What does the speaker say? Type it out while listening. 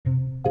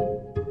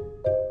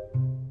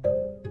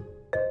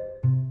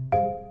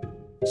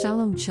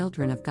Shalom,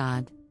 children of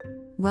God.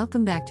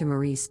 Welcome back to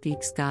Marie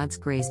Speaks God's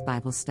Grace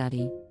Bible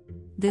Study.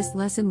 This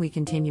lesson we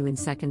continue in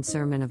Second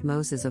Sermon of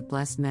Moses of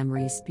blessed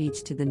memory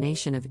speech to the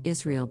nation of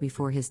Israel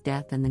before his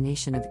death and the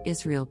nation of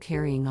Israel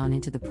carrying on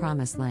into the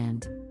Promised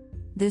Land.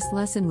 This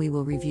lesson we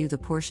will review the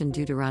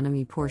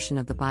Deuteronomy portion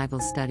of the Bible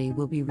study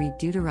will be read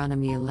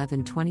Deuteronomy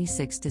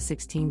 11:26 to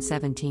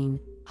 16:17,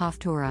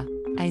 Haftorah,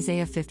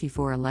 Isaiah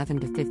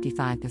 54:11 to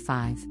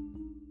 55-5.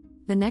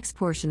 The next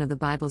portion of the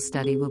Bible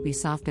study will be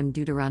Softim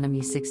Deuteronomy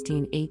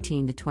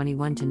 16:18 to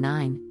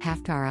 21-9,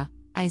 Haftarah,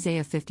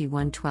 Isaiah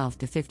 51:12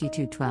 to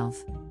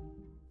 52:12.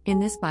 In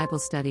this Bible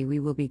study we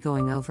will be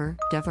going over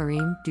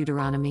Devarim,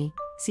 Deuteronomy,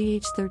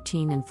 ch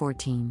 13 and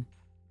 14.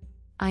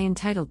 I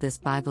entitled this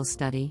Bible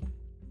study,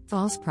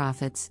 False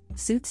Prophets,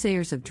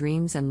 Soothsayers of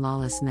Dreams and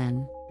Lawless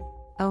Men.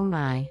 Oh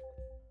my!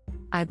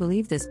 I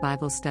believe this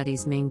Bible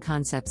study's main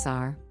concepts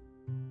are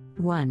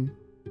 1.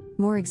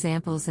 More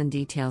examples and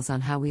details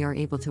on how we are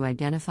able to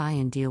identify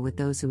and deal with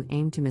those who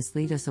aim to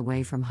mislead us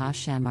away from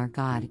Hashem our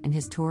God and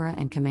His Torah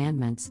and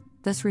commandments,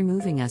 thus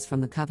removing us from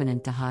the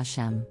covenant to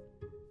Hashem.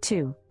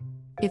 2.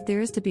 If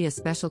there is to be a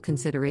special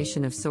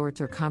consideration of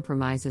sorts or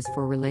compromises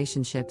for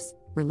relationships,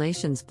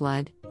 relations,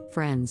 blood,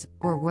 friends,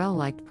 or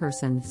well-liked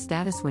person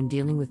status when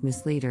dealing with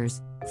misleaders,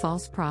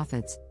 false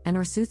prophets, and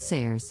or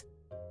soothsayers.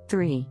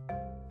 3.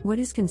 What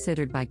is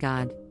considered by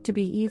God to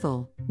be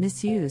evil,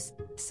 misuse,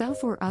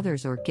 self or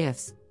others or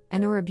gifts,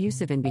 and or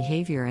abusive in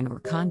behavior and or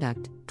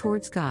conduct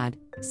towards God,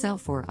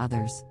 self or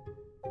others.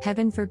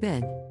 Heaven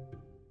forbid.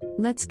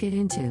 Let's get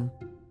into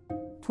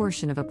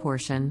portion of a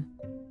portion.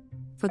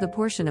 For the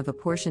portion of a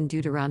portion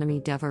Deuteronomy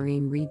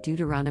Devarim read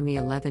Deuteronomy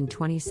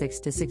 11:26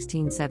 to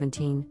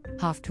 16:17,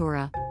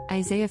 Haftorah,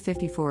 Isaiah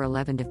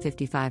 54:11 to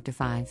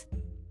 55-5.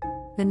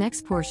 The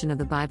next portion of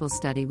the Bible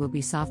study will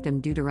be Softim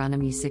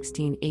Deuteronomy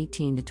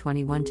 16:18 to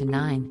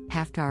 21-9,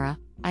 Haftarah,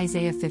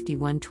 Isaiah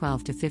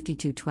 51:12 to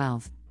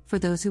 52:12. For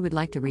those who would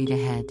like to read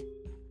ahead.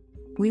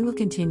 We will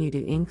continue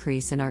to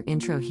increase in our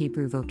intro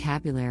Hebrew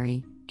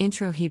vocabulary,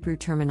 intro Hebrew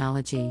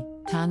terminology,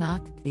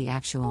 Tanakh, the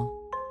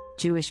actual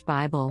Jewish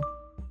Bible.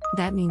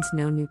 That means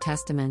no New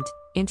Testament,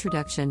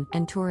 introduction,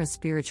 and Torah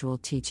spiritual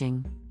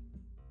teaching.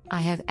 I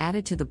have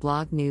added to the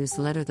blog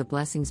newsletter the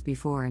blessings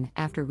before and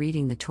after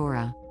reading the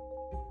Torah.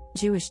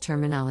 Jewish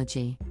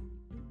terminology.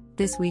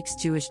 This week's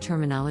Jewish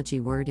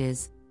terminology word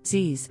is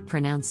ziz,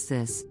 pronounce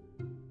this.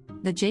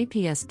 The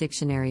JPS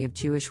Dictionary of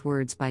Jewish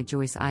Words by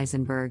Joyce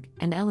Eisenberg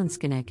and Ellen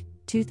Skinnick,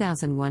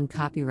 2001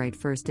 copyright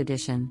first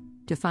edition,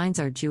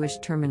 defines our Jewish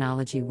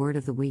terminology word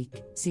of the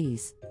week,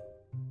 ziz,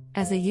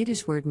 as a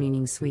Yiddish word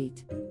meaning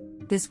sweet.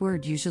 This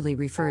word usually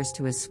refers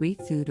to a sweet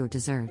food or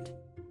dessert.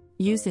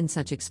 Used in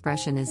such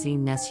expression as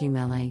Zin Nes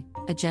Humele,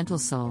 a gentle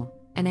soul,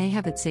 and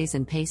Ahabit says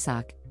in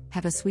Pesach,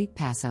 have a sweet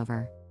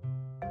Passover.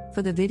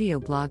 For the video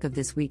blog of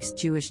this week's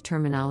Jewish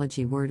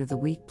terminology word of the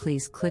week,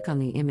 please click on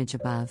the image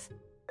above.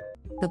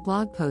 The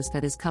blog post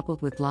that is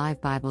coupled with live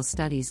Bible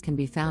studies can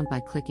be found by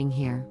clicking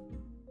here.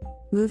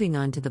 Moving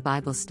on to the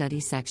Bible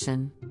study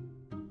section.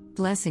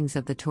 Blessings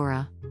of the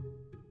Torah.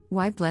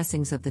 Why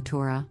blessings of the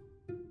Torah?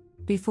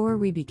 Before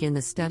we begin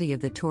the study of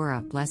the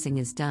Torah, blessing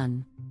is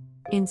done.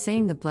 In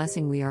saying the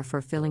blessing, we are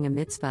fulfilling a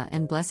mitzvah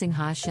and blessing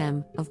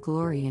Hashem, of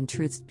glory and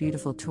truth's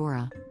beautiful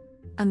Torah.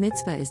 A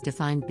mitzvah is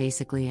defined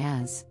basically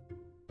as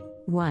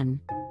 1.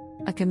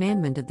 A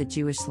commandment of the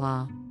Jewish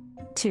law.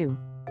 2.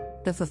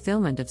 The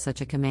fulfillment of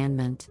such a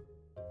commandment.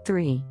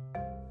 3.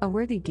 A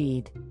worthy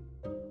deed.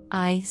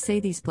 I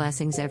say these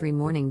blessings every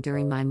morning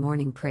during my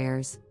morning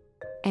prayers.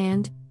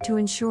 And, to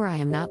ensure I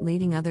am not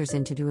leading others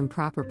into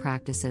improper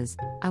practices,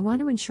 I want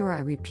to ensure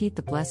I repeat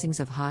the blessings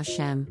of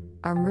Hashem,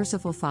 our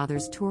merciful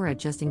Father's Torah,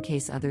 just in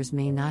case others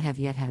may not have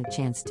yet had a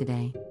chance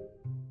today.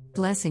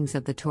 Blessings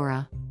of the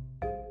Torah.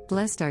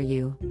 Blessed are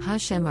you,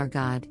 Hashem our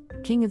God,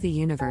 King of the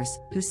universe,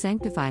 who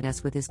sanctified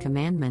us with His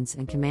commandments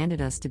and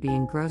commanded us to be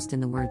engrossed in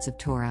the words of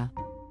Torah.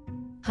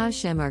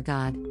 Hashem our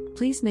God,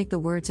 please make the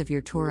words of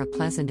your Torah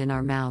pleasant in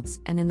our mouths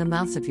and in the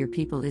mouths of your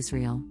people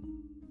Israel.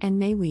 And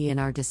may we and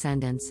our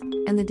descendants,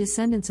 and the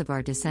descendants of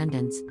our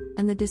descendants,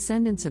 and the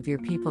descendants of your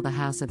people the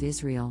house of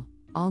Israel,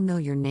 all know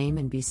your name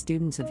and be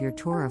students of your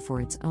Torah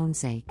for its own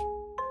sake.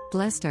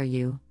 Blessed are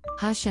you,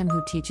 Hashem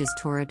who teaches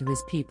Torah to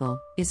His people,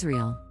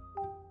 Israel.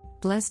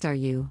 Blessed are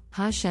you,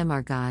 Hashem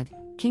our God,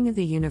 King of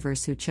the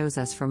universe who chose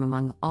us from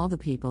among all the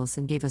peoples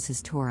and gave us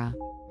His Torah.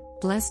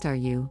 Blessed are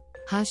you,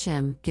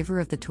 Hashem, giver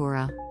of the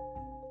Torah.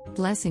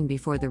 Blessing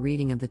before the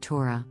reading of the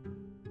Torah.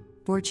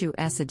 Borchu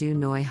Esadu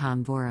Noi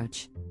Ham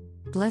Voroch.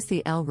 Bless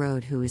the El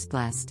Road who is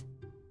blessed.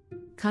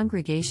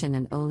 Congregation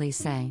and Ole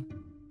say.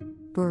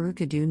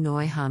 Borukadu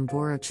Noi Ham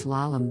Voroch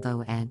Lalam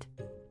Tho Ed.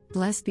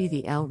 Blessed be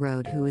the El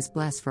Road who is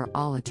blessed for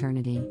all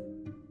eternity.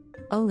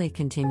 Ole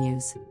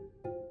continues.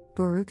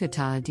 Baruch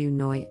atah adu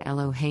noi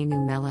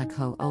Eloheinu melech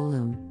ho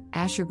olum,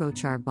 asher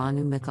bochar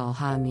banu mikol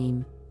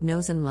ha'amim,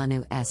 nozen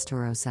lanu es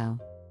toroso.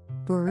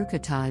 Baruch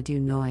atah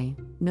adu noi,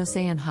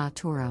 nosean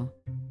ha-toro.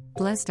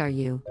 Blessed are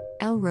you,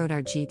 El Rod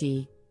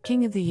RGD,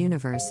 King of the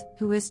universe,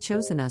 who has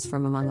chosen us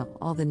from among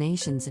all the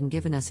nations and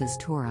given us His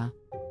Torah.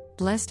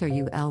 Blessed are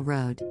you, El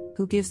Rod,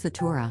 who gives the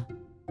Torah.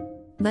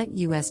 Let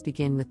us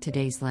begin with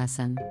today's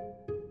lesson.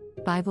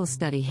 Bible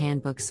Study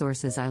Handbook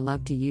sources I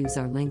love to use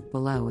are linked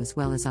below as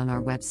well as on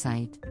our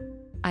website.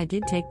 I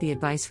did take the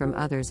advice from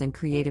others and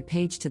create a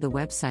page to the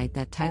website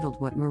that titled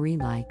What Marie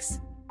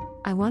Likes.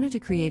 I wanted to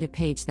create a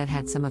page that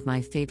had some of my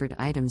favorite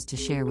items to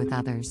share with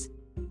others.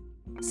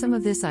 Some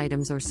of these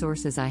items or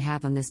sources I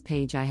have on this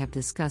page I have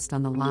discussed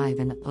on the live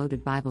and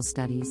uploaded Bible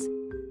studies.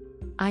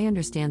 I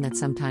understand that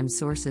sometimes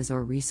sources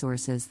or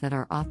resources that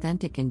are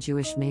authentic and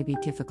Jewish may be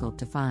difficult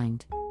to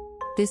find.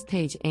 This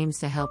page aims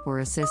to help or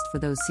assist for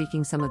those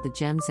seeking some of the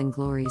gems and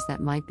glories that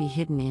might be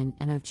hidden in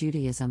and of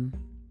Judaism.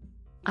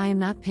 I am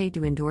not paid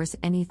to endorse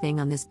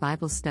anything on this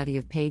Bible study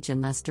of page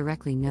unless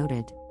directly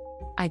noted.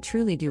 I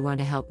truly do want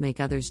to help make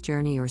others'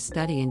 journey or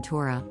study in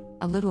Torah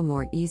a little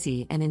more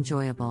easy and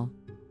enjoyable.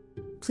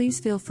 Please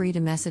feel free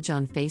to message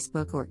on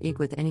Facebook or IG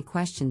with any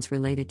questions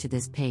related to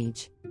this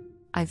page.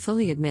 I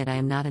fully admit I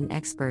am not an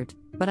expert,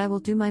 but I will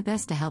do my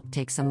best to help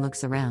take some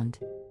looks around.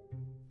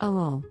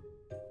 Oh.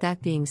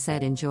 That being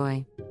said,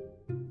 enjoy.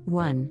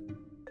 1.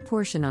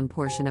 Portion on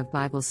portion of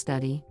Bible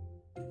study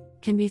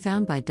can be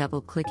found by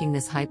double-clicking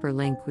this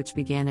hyperlink, which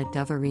began at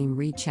Devarim,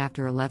 read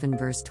chapter 11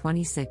 verse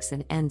 26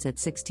 and ends at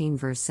 16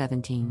 verse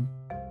 17.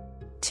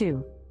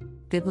 2.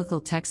 Biblical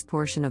text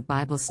portion of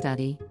Bible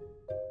study.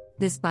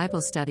 This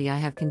Bible study I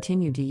have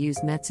continued to use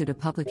Metsuda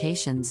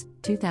Publications,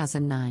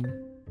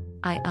 2009.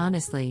 I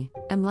honestly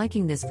am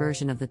liking this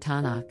version of the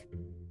Tanakh.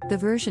 The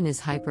version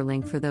is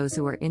hyperlinked for those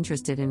who are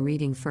interested in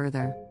reading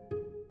further.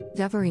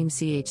 Devarim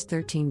ch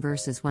 13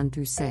 verses 1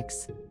 through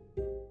 6.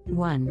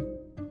 1.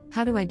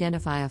 How to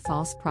identify a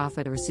false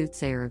prophet or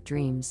soothsayer of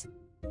dreams.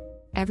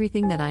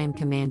 Everything that I am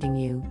commanding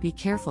you, be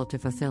careful to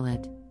fulfill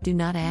it, do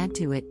not add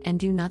to it, and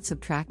do not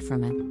subtract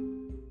from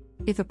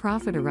it. If a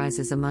prophet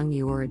arises among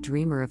you or a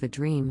dreamer of a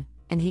dream,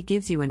 and he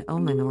gives you an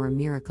omen or a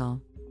miracle,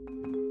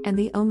 and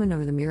the omen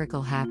or the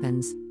miracle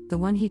happens, the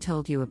one he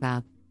told you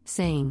about,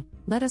 saying,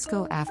 let us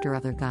go after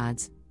other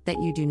gods,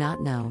 that you do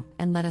not know,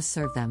 and let us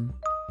serve them.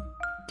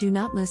 Do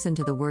not listen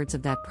to the words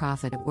of that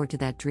prophet or to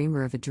that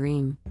dreamer of a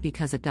dream,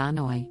 because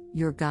Adonai,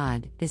 your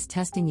God, is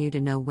testing you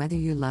to know whether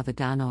you love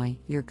Adonai,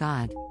 your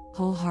God,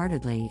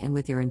 wholeheartedly and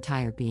with your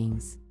entire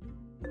beings.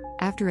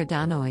 After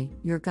Adonai,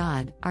 your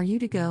God, are you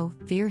to go,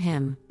 fear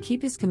him,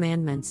 keep his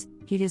commandments,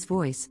 heed his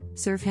voice,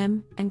 serve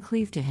him, and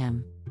cleave to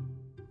him.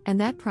 And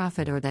that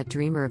prophet or that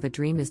dreamer of a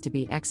dream is to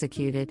be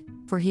executed,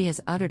 for he has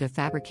uttered a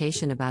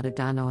fabrication about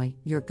Adonai,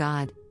 your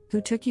God,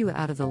 who took you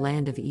out of the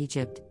land of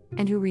Egypt,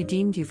 and who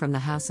redeemed you from the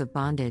house of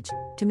bondage,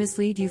 to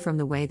mislead you from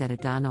the way that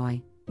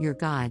Adonai, your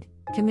God,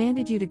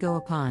 commanded you to go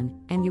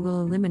upon, and you will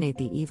eliminate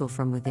the evil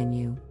from within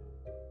you.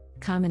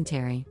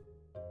 Commentary.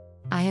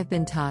 I have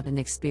been taught and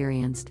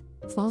experienced,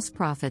 false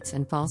prophets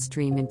and false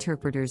dream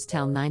interpreters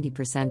tell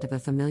 90% of a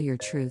familiar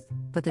truth,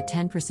 but the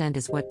 10%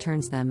 is what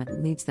turns them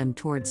and leads them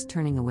towards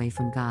turning away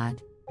from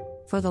God.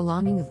 For the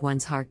longing of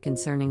one's heart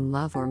concerning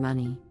love or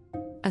money.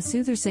 A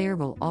soothsayer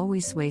will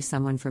always sway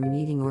someone from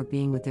meeting or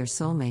being with their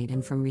soulmate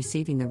and from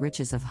receiving the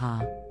riches of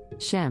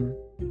Shem.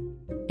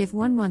 If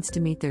one wants to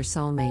meet their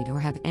soulmate or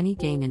have any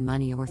gain in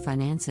money or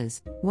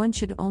finances, one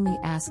should only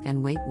ask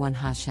and wait one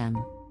Hashem.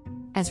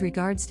 As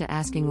regards to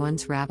asking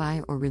one's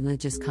rabbi or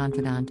religious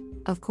confidant,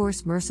 of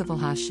course merciful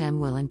Hashem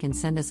will and can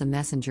send us a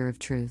messenger of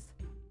truth.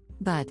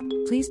 But,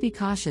 please be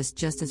cautious,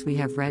 just as we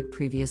have read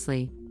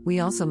previously, we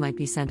also might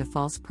be sent a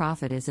false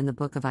prophet as in the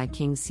book of I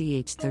Kings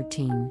ch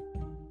 13.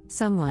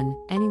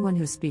 Anyone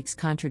who speaks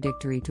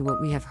contradictory to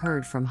what we have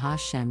heard from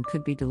Hashem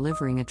could be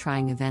delivering a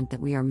trying event that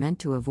we are meant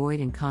to avoid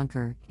and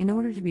conquer, in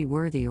order to be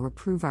worthy or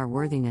prove our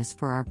worthiness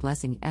for our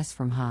blessing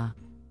from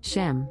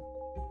Hashem.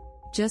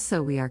 Just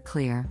so we are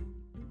clear.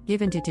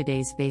 Given to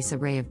today's vast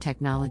array of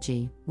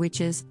technology,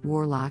 witches,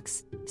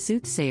 warlocks,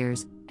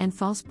 soothsayers, and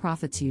false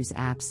prophets use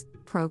apps,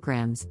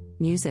 programs,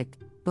 music,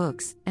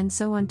 books, and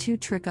so on to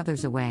trick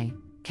others away,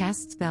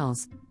 cast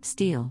spells,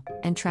 steal,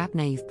 and trap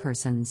naive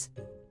persons.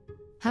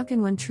 How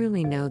can one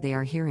truly know they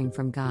are hearing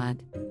from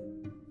God?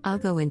 I'll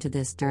go into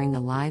this during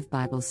the live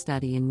Bible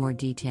study in more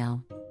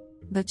detail.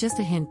 But just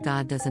a hint,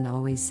 God doesn't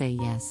always say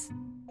yes.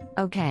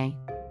 Okay.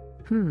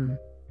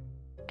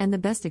 And the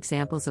best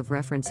examples of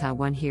reference how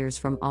one hears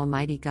from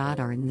Almighty God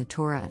are in the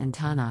Torah and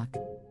Tanakh.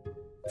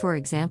 For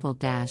example,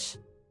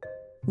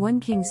 1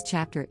 Kings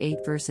chapter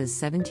 8 verses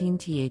 17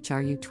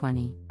 through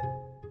 20.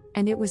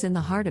 And it was in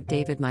the heart of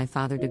David my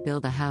father to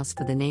build a house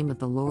for the name of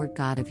the Lord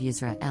God of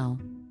Israel.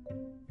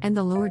 And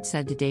the Lord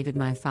said to David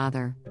my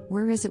father,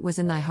 whereas it was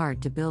in thy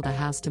heart to build a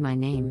house to my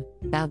name,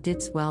 thou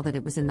didst well that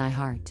it was in thy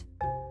heart.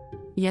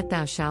 Yet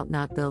thou shalt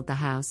not build the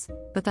house,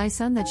 but thy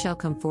son that shall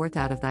come forth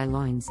out of thy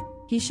loins,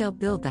 he shall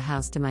build the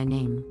house to my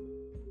name.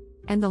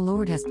 And the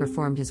Lord has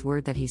performed his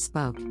word that he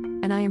spoke,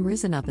 and I am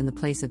risen up in the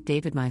place of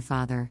David my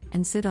father,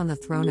 and sit on the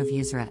throne of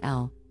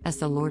Israel, as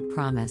the Lord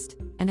promised,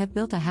 and have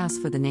built a house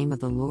for the name of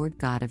the Lord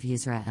God of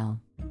Israel.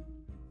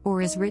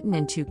 Or as written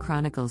in 2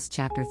 Chronicles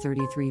chapter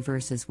 33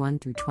 verses 1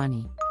 through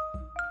 20.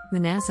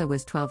 Manasseh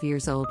was 12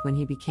 years old when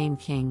he became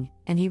king,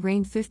 and he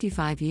reigned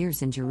 55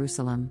 years in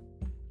Jerusalem.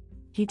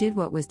 He did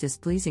what was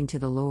displeasing to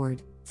the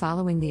Lord,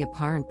 following the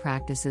abhorrent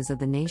practices of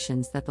the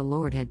nations that the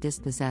Lord had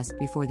dispossessed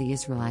before the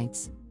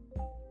Israelites.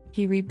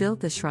 He rebuilt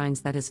the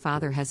shrines that his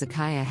father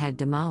Hezekiah had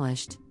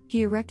demolished.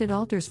 He erected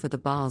altars for the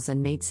Baals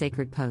and made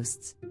sacred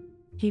posts.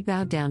 He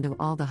bowed down to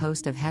all the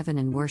host of heaven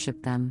and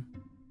worshipped them.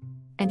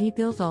 And he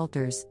built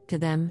altars to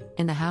them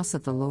in the house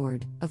of the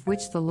Lord, of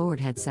which the Lord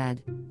had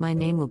said, "My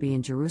name will be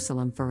in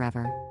Jerusalem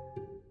forever."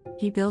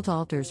 He built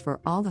altars for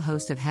all the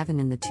host of heaven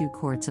in the two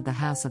courts of the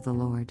house of the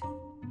Lord.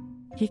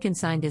 He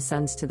consigned his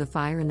sons to the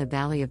fire in the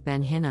valley of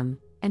Ben Hinnom,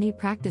 and he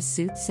practiced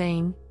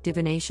soothsaying,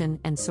 divination,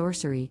 and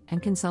sorcery,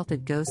 and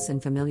consulted ghosts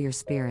and familiar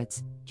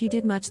spirits. He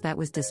did much that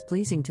was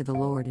displeasing to the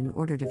Lord in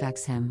order to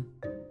vex him.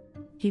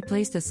 He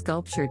placed a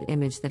sculptured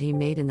image that he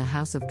made in the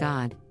house of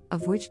God,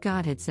 of which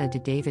God had said to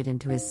David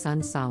and to his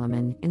son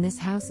Solomon, "In this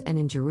house and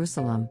in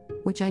Jerusalem,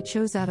 which I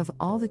chose out of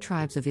all the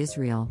tribes of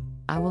Israel,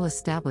 I will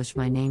establish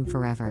my name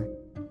forever.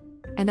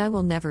 And I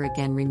will never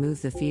again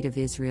remove the feet of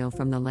Israel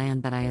from the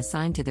land that I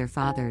assigned to their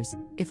fathers,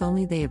 if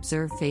only they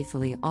observe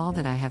faithfully all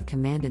that I have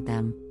commanded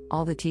them,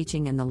 all the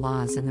teaching and the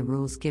laws and the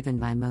rules given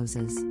by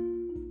Moses."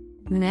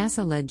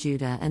 Manasseh led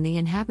Judah and the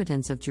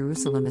inhabitants of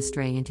Jerusalem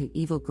astray into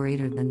evil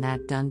greater than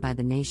that done by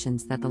the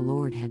nations that the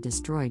Lord had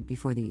destroyed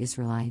before the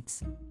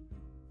Israelites.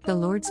 The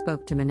Lord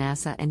spoke to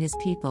Manasseh and his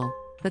people,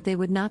 but they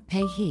would not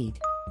pay heed.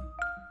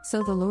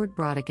 So the Lord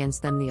brought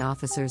against them the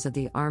officers of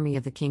the army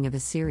of the king of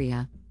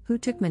Assyria, who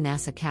took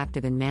Manasseh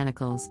captive in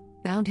manacles,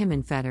 bound him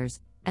in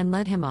fetters, and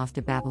led him off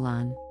to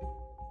Babylon.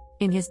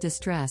 In his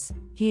distress,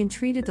 he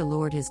entreated the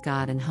Lord his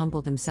God and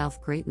humbled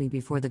himself greatly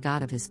before the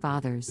God of his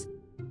fathers.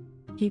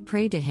 He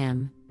prayed to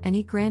him, and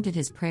he granted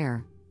his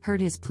prayer,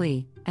 heard his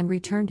plea, and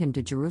returned him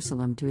to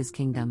Jerusalem to his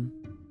kingdom.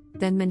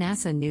 Then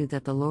Manasseh knew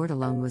that the Lord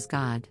alone was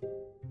God.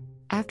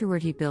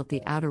 Afterward he built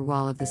the outer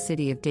wall of the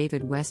city of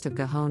David west of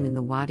Gihon in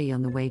the wadi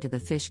on the way to the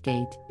fish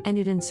gate, and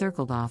it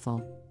encircled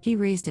Ophel. He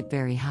raised it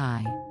very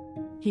high.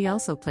 He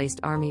also placed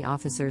army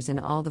officers in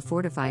all the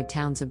fortified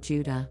towns of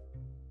Judah.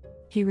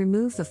 He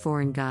removed the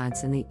foreign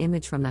gods and the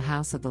image from the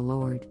house of the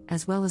Lord,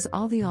 as well as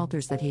all the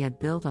altars that he had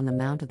built on the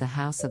mount of the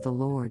house of the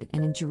Lord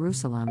and in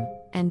Jerusalem,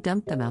 and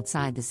dumped them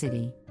outside the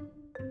city.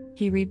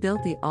 He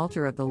rebuilt the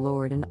altar of the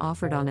Lord and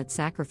offered on it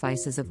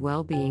sacrifices of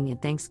well-being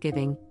and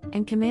thanksgiving,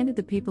 and commanded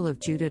the people of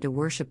Judah to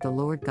worship the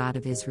Lord God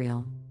of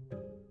Israel.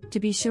 To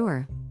be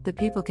sure, the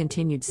people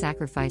continued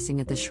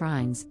sacrificing at the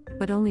shrines,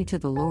 but only to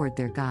the Lord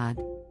their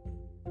God.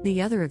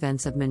 The other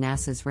events of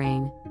Manasseh's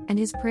reign, and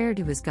his prayer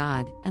to his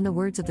God, and the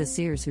words of the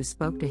seers who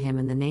spoke to him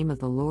in the name of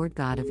the Lord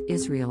God of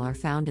Israel are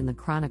found in the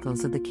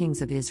Chronicles of the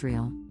Kings of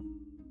Israel.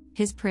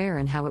 His prayer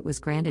and how it was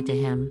granted to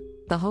him,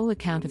 the whole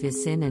account of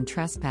his sin and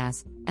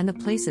trespass, and the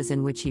places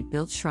in which he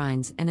built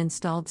shrines and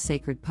installed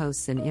sacred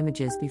posts and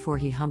images before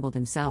he humbled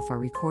himself are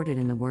recorded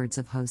in the words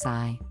of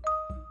Hosea.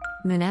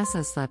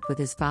 Manasseh slept with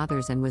his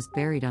fathers and was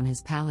buried on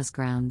his palace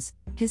grounds.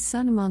 His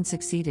son Amon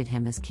succeeded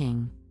him as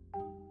king.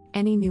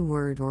 Any new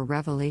word or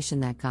revelation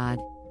that God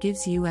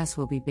gives us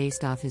will be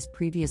based off his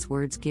previous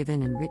words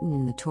given and written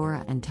in the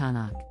Torah and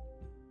Tanakh.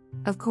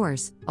 Of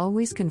course,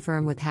 always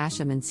confirm with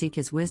Hashem and seek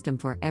his wisdom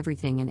for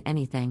everything and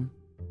anything.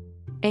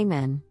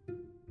 Amen.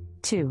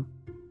 2.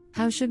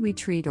 How should we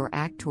treat or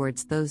act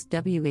towards those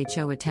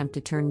who attempt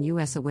to turn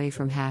us away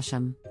from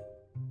Hashem?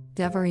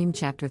 Devarim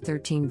chapter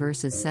 13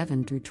 verses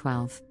 7 through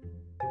 12.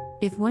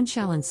 If one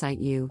shall incite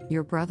you,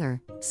 your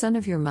brother, son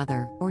of your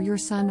mother, or your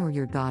son or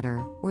your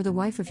daughter, or the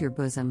wife of your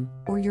bosom,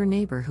 or your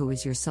neighbor who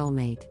is your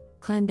soulmate,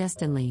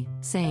 clandestinely,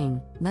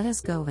 saying, "Let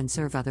us go and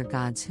serve other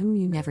gods whom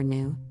you never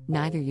knew,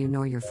 neither you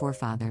nor your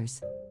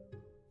forefathers,"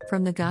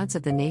 from the gods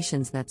of the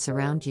nations that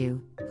surround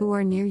you, who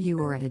are near you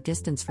or at a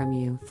distance from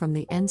you, from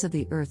the ends of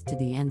the earth to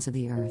the ends of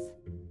the earth.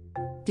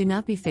 Do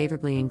not be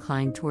favorably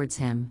inclined towards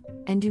him,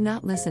 and do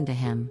not listen to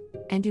him,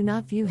 and do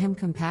not view him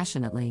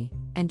compassionately,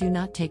 and do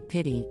not take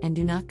pity, and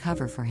do not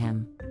cover for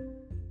him.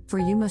 For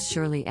you must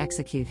surely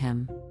execute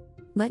him.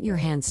 Let your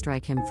hand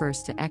strike him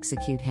first to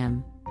execute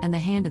him, and the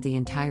hand of the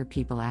entire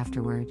people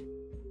afterward.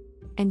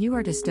 And you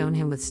are to stone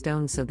him with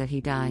stones so that he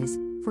dies,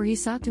 for he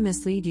sought to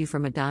mislead you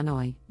from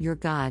Adonai, your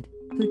God,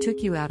 who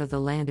took you out of the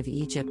land of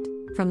Egypt,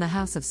 from the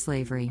house of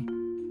slavery.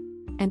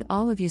 And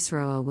all of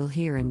Yisroel will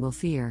hear and will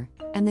fear,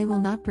 and they will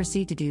not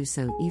proceed to do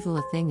so evil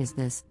a thing as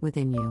this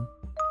within you.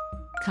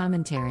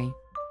 Commentary.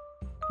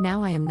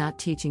 Now I am not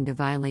teaching to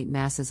violate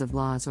masses of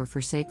laws or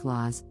forsake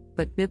laws,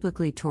 but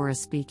biblically Torah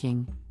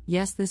speaking,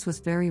 yes, this was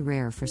very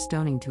rare for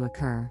stoning to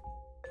occur.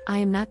 I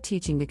am not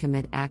teaching to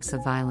commit acts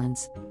of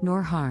violence,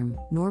 nor harm,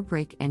 nor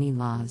break any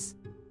laws.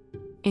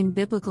 In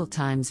biblical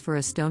times, for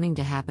a stoning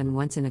to happen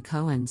once in a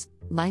Cohen's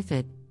life,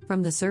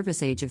 from the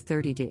service age of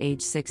 30 to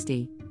age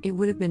 60, it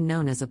would have been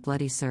known as a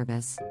bloody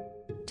service.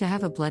 To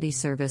have a bloody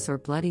service or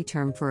bloody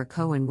term for a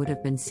Cohen would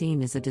have been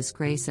seen as a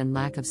disgrace and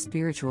lack of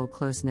spiritual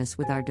closeness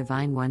with our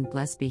Divine One,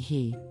 blessed be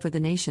He, for the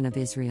nation of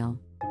Israel.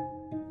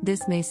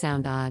 This may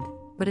sound odd,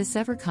 but a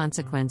severe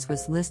consequence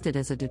was listed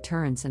as a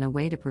deterrence and a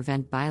way to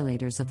prevent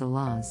violators of the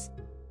laws.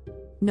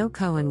 No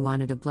Cohen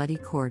wanted a bloody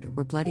court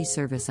or bloody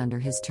service under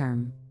his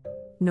term.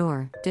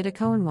 Nor did a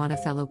Cohen want a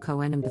fellow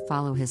Cohenim to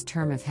follow his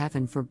term if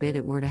heaven forbid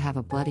it were to have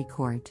a bloody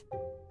court.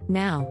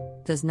 Now,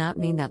 does not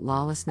mean that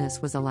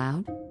lawlessness was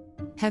allowed?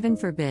 Heaven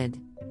forbid,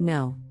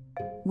 no.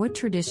 What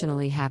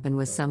traditionally happened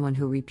was someone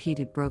who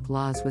repeated broke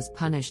laws was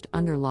punished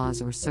under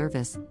laws or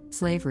service,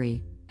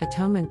 slavery,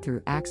 atonement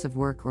through acts of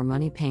work or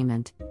money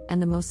payment, and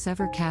the most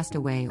severe cast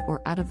away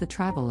or out of the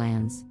tribal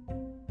lands.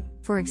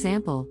 For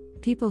example,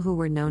 people who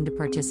were known to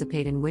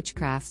participate in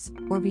witchcrafts,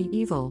 or be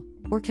evil,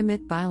 or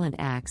commit violent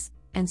acts,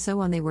 and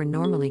so on, they were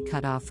normally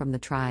cut off from the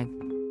tribe.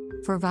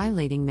 For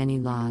violating many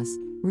laws,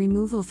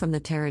 removal from the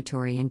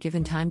territory and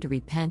given time to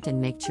repent and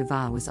make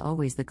tshuva was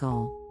always the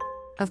goal.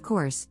 Of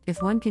course,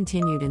 if one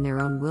continued in their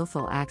own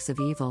willful acts of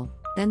evil,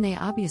 then they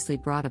obviously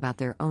brought about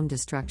their own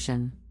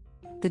destruction.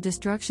 The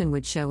destruction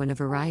would show in a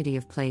variety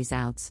of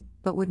plays-outs,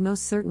 but would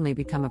most certainly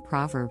become a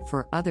proverb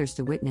for others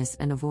to witness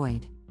and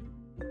avoid.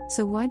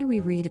 So why do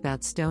we read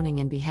about stoning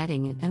and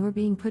beheading and were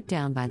being put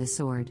down by the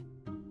sword?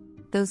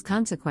 Those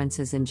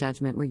consequences in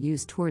judgment were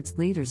used towards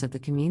leaders of the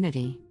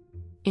community.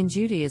 In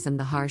Judaism,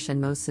 the harsh and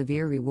most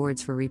severe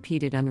rewards for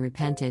repeated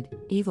unrepented,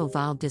 evil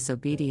vile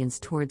disobedience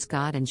towards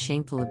God and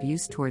shameful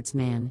abuse towards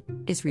man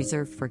is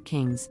reserved for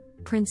kings,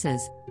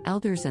 princes,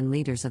 elders and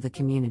leaders of the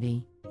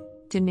community.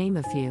 To name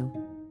a few.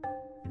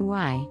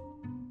 Why?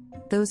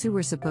 Those who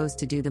were supposed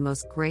to do the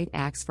most great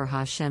acts for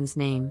Hashem's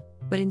name,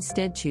 but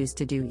instead choose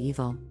to do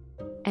evil.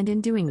 And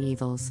in doing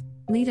evils,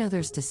 lead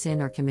others to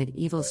sin or commit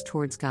evils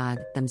towards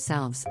God,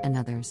 themselves, and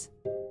others.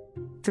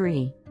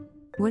 3.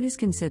 What is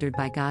considered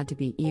by God to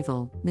be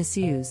evil,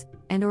 misuse,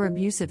 and or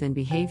abusive in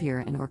behavior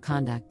and or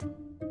conduct?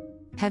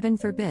 Heaven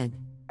forbid.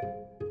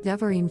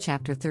 Devarim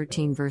chapter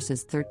 13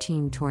 verses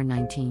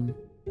 13-19.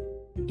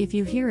 If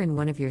you hear in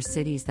one of your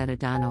cities that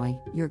Adonai,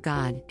 your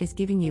God, is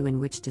giving you in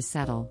which to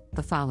settle,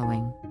 the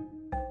following.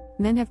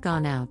 Men have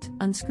gone out,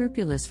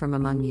 unscrupulous from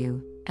among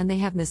you, and they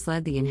have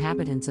misled the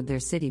inhabitants of their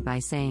city by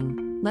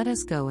saying, let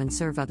us go and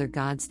serve other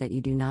gods that you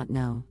do not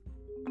know.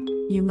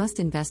 You must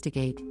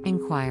investigate,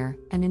 inquire,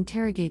 and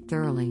interrogate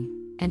thoroughly,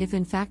 and if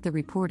in fact the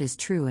report is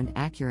true and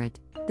accurate,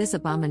 this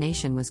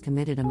abomination was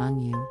committed among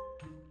you.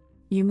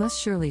 You must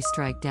surely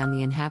strike down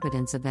the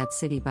inhabitants of that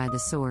city by the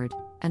sword,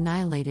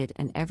 annihilate it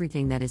and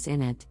everything that is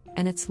in it,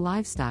 and its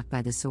livestock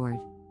by the sword.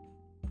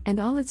 And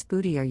all its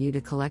booty are you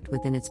to collect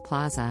within its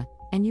plaza,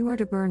 and you are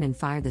to burn and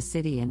fire the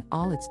city and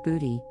all its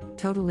booty,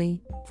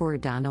 totally, for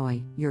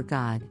Adonai, your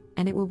God,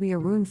 and it will be a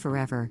ruin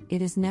forever,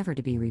 it is never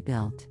to be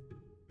rebuilt.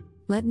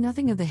 Let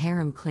nothing of the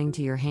harem cling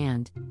to your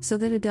hand, so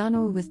that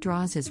Adonai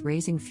withdraws his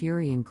raising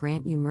fury and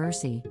grant you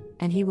mercy,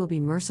 and he will be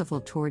merciful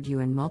toward you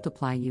and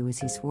multiply you as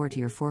he swore to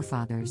your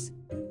forefathers.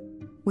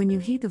 When you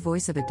heed the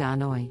voice of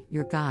Adonai,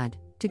 your God,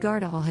 to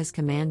guard all his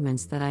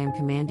commandments that I am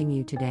commanding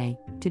you today,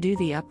 to do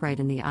the upright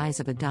in the eyes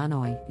of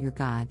Adonai, your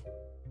God.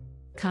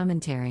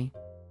 Commentary.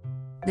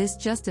 This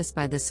justice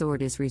by the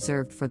sword is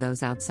reserved for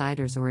those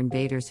outsiders or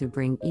invaders who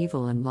bring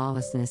evil and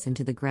lawlessness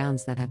into the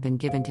grounds that have been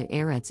given to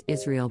Eretz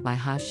Israel by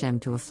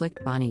Hashem to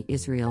afflict Bani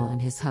Israel and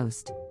his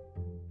host.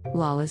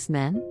 Lawless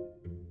men?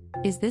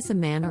 Is this a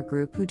man or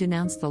group who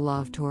denounce the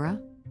law of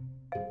Torah?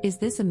 Is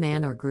this a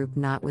man or group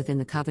not within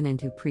the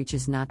covenant who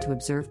preaches not to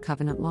observe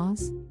covenant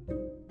laws?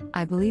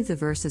 I believe the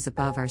verses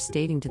above are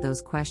stating to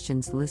those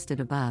questions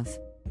listed above.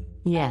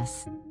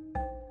 Yes.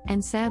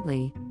 And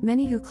sadly,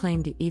 many who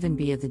claim to even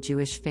be of the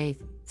Jewish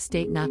faith,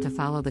 state not to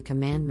follow the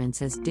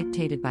commandments as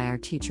dictated by our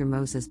teacher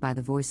Moses by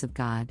the voice of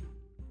God.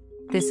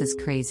 This is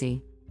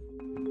crazy.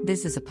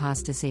 This is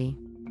apostasy.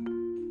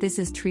 This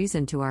is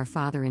treason to our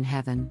Father in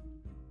heaven.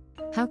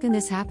 How can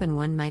this happen,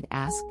 one might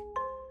ask?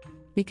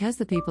 Because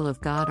the people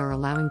of God are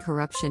allowing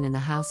corruption in the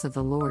house of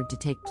the Lord to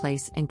take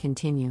place and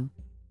continue.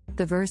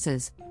 The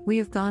verses we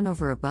have gone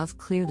over above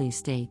clearly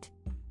state.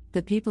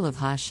 The people of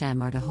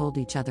Hashem are to hold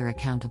each other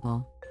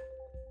accountable.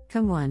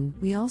 Come on,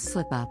 we all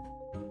slip up.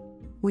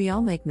 We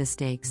all make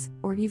mistakes,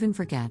 or even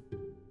forget.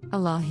 A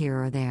law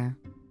here or there.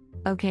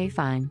 Okay,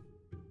 fine.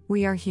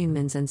 We are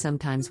humans and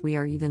sometimes we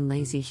are even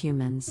lazy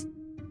humans.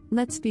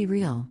 Let's be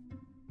real.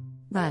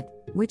 But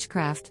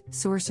witchcraft,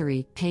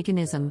 sorcery,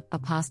 paganism,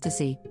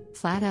 apostasy,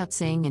 flat out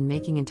saying and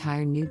making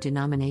entire new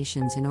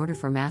denominations in order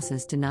for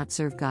masses to not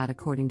serve God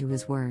according to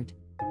his word.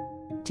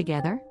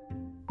 Together?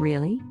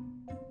 Really?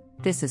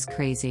 This is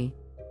crazy.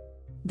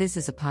 This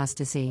is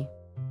apostasy.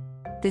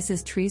 This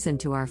is treason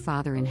to our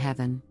Father in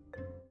heaven.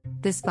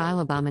 This vile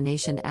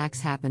abomination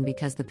acts happen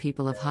because the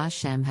people of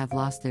Hashem have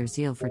lost their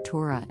zeal for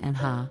Torah and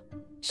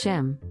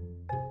Hashem.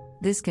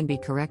 This can be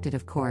corrected,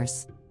 of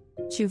course.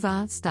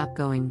 Tshuva, stop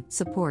going,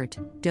 support,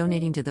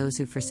 donating to those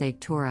who forsake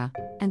Torah,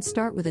 and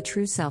start with a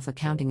true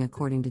self-accounting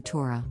according to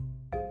Torah.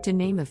 To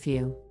name a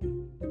few.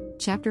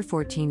 Chapter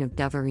 14 of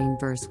Devarim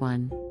verse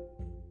 1.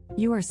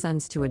 You are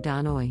sons to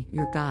Adonai,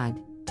 your God.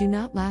 Do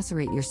not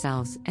lacerate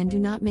yourselves, and do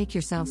not make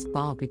yourselves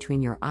bald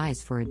between your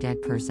eyes for a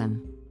dead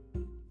person.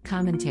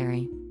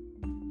 Commentary.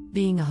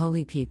 Being a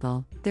holy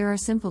people, there are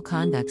simple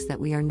conducts that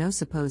we are no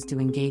supposed to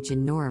engage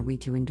in nor are we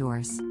to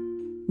endorse.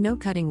 No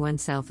cutting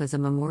oneself as a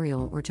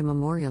memorial or to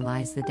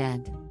memorialize the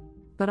dead.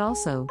 But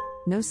also,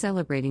 no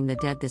celebrating the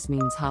dead. This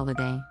means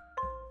holiday.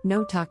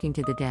 No talking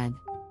to the dead.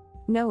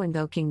 No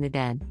invoking the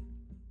dead.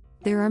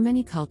 There are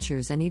many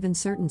cultures and even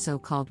certain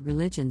so-called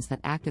religions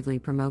that actively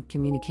promote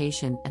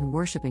communication and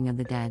worshipping of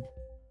the dead.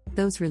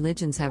 Those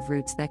religions have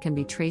roots that can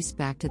be traced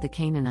back to the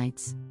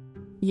Canaanites.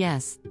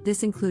 Yes,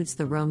 this includes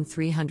the Rome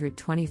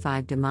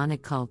 325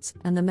 demonic cults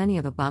and the many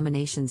of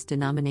abominations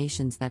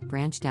denominations that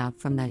branched out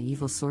from that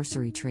evil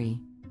sorcery tree.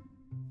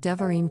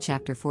 Devarim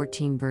chapter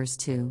 14 verse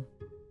 2.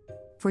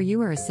 For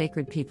you are a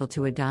sacred people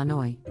to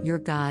Adonai, your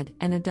God,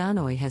 and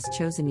Adonai has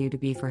chosen you to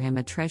be for him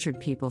a treasured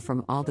people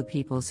from all the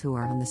peoples who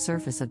are on the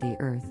surface of the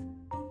earth.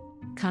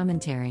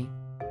 Commentary.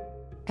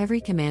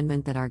 Every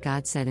commandment that our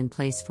God set in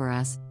place for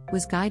us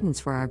was guidance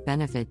for our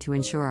benefit to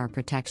ensure our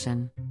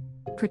protection.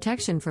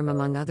 Protection from,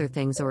 among other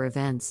things or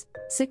events,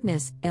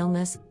 sickness,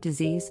 illness,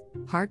 disease,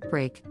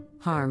 heartbreak,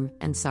 harm,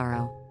 and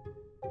sorrow.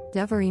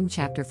 Devarim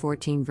chapter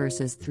 14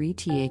 verses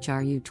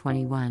 3-through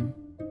 21.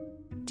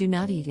 Do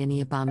not eat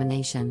any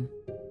abomination.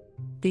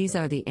 These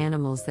are the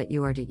animals that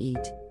you are to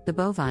eat: the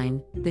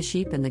bovine, the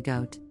sheep and the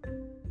goat,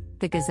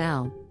 the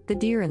gazelle, the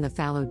deer and the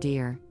fallow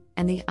deer,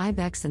 and the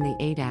ibex and the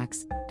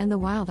addax, and the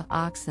wild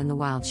ox and the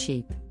wild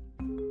sheep.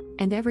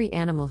 And every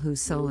animal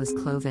whose soul is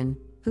cloven,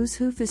 whose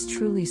hoof is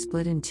truly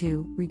split in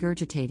two,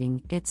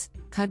 regurgitating its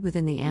cud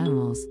within the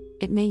animals,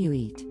 it may you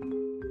eat.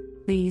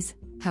 These,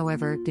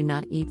 however, do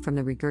not eat from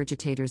the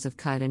regurgitators of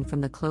cud and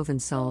from the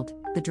cloven-souled,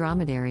 the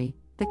dromedary,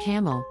 the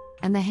camel,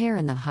 and the hare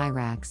and the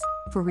hyrax,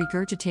 for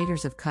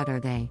regurgitators of cud are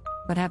they,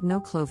 but have no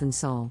cloven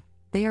soul,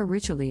 they are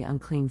ritually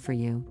unclean for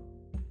you.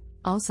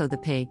 Also the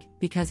pig,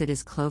 because it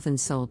is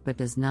cloven-souled but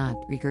does not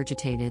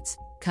regurgitate its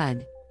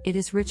cud, it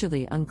is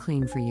ritually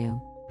unclean for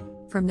you.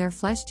 From their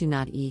flesh do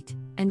not eat,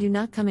 and do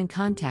not come in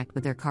contact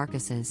with their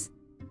carcasses.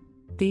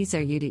 These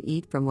are you to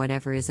eat from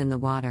whatever is in the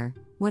water,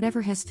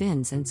 whatever has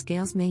fins and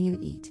scales may you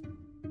eat.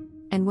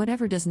 And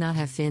whatever does not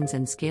have fins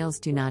and scales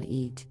do not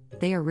eat,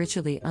 they are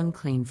ritually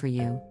unclean for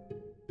you.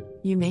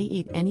 You may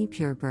eat any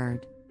pure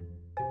bird.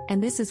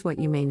 And this is what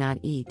you may not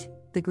eat: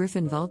 the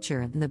griffin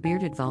vulture and the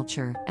bearded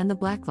vulture and the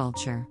black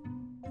vulture,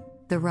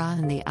 the ra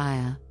and the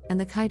ayah, and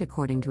the kite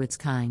according to its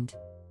kind,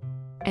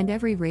 and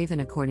every raven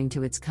according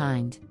to its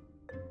kind,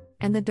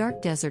 and the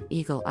dark desert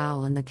eagle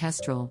owl and the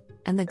kestrel,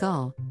 and the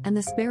gull, and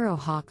the sparrow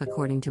hawk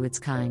according to its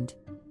kind,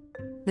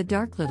 the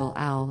dark little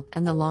owl,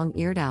 and the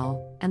long-eared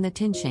owl, and the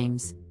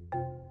tinshames,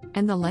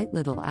 and the light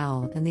little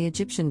owl, and the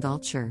Egyptian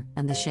vulture,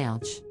 and the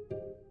shalch,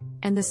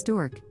 and the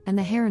stork, and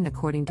the heron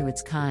according to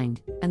its kind,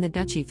 and the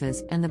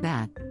duchifas, and the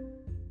bat.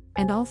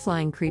 And all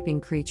flying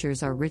creeping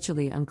creatures are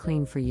ritually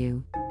unclean for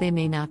you, they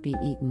may not be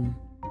eaten.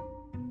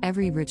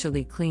 Every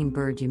ritually clean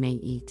bird you may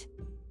eat.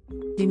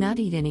 Do not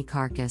eat any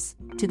carcass,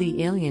 to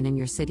the alien in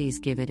your cities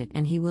give it,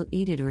 and he will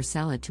eat it or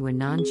sell it to a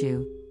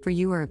non-Jew, for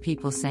you are a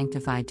people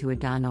sanctified to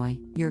Adonai,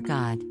 your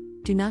God.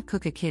 Do not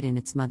cook a kid in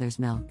its mother's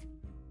milk.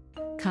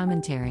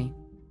 Commentary.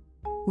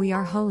 We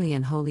are holy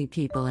and holy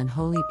people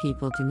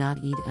do not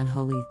eat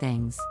unholy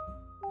things.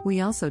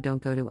 We also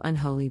don't go to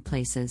unholy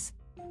places.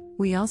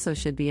 We also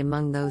should be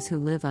among those who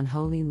live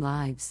unholy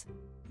lives.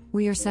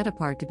 We are set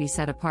apart to be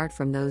set apart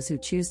from those who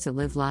choose to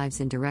live lives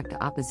in direct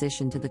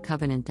opposition to the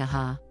covenant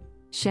to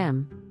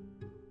Shem.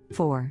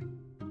 4.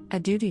 A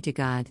duty to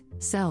God,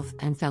 self,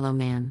 and fellow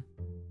man.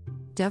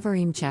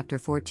 Devarim chapter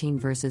 14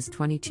 verses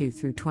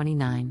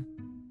 22-29.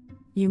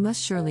 You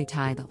must surely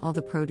tithe all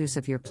the produce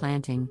of your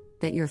planting,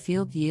 that your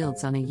field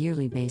yields on a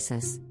yearly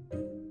basis.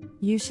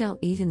 You shall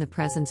eat in the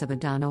presence of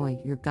Adonai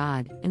your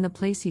God, in the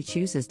place he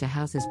chooses to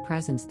house his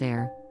presence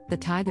there, the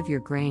tithe of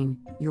your grain,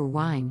 your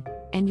wine,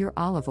 and your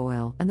olive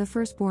oil, and the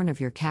firstborn of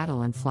your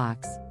cattle and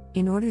flocks,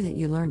 in order that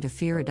you learn to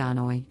fear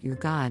Adonai your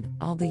God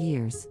all the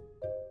years.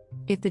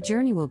 If the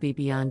journey will be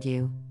beyond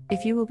you,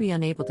 if you will be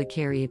unable to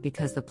carry it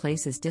because the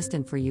place is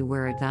distant for you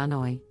where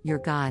Adonai, your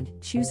God,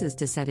 chooses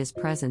to set his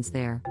presence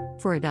there,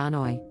 for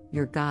Adonai,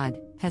 your God,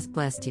 has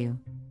blessed you.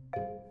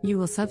 You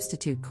will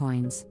substitute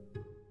coins.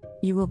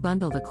 You will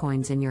bundle the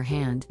coins in your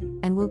hand,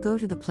 and will go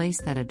to the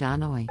place that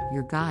Adonai,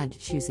 your God,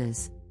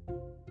 chooses.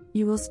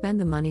 You will spend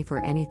the money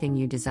for anything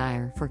you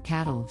desire, for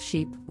cattle,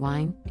 sheep,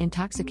 wine,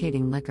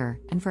 intoxicating liquor,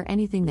 and for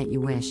anything that you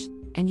wish,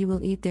 and you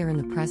will eat there in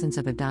the presence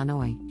of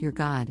Adonai, your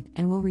God,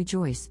 and will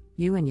rejoice,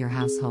 you and your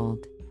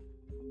household.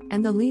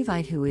 And the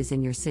Levite who is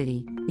in your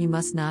city, you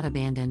must not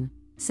abandon,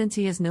 since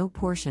he has no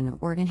portion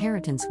or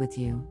inheritance with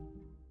you.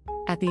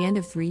 At the end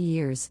of 3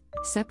 years,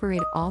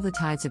 separate all the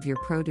tithes of your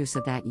produce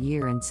of that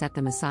year and set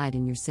them aside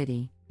in your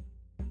city.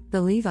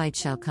 The Levite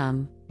shall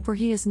come, for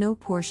he has no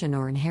portion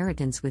or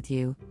inheritance with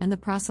you, and the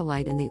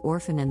proselyte and the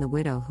orphan and the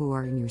widow who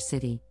are in your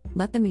city,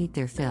 let them eat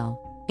their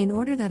fill, in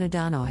order that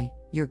Adonai,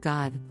 your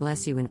God,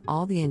 bless you in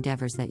all the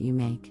endeavors that you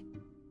make.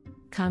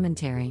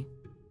 Commentary.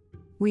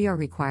 We are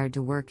required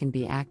to work and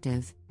be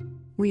active.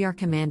 We are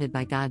commanded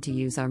by God to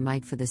use our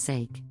might for the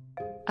sake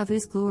of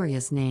his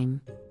glorious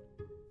name.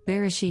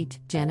 Bereshit,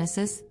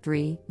 Genesis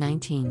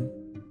 3:19.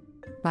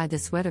 By the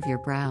sweat of your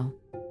brow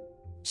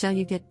shall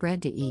you get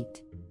bread to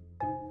eat,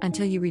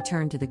 until you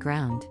return to the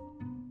ground.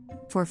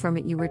 For from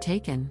it you were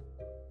taken.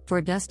 For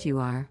dust you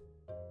are,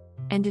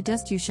 and to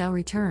dust you shall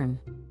return.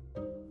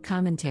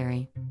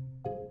 Commentary.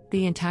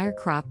 The entire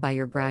crop by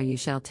your brow you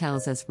shall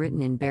tells as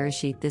written in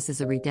Bereshit. This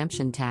is a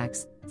redemption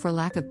tax, for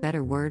lack of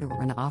better word,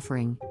 or an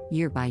offering,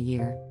 year by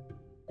year.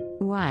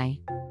 Why?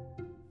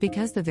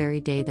 Because the very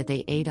day that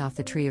they ate off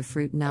the tree of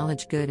fruit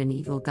knowledge good and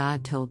evil,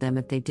 God told them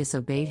if they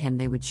disobeyed him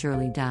they would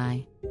surely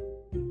die.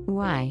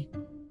 Why?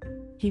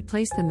 He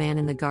placed the man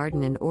in the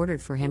garden and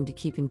ordered for him to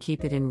keep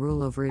it and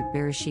rule over it.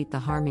 Bereshit, the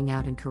harming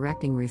out and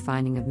correcting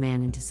refining of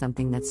man into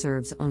something that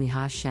serves only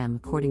Hashem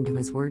according to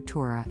his word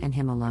Torah and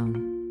him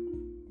alone.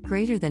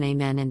 Greater than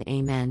amen and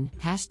amen,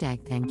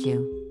 #thank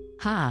you.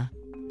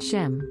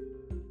 Shem.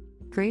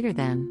 Greater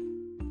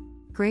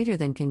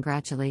than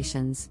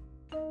congratulations.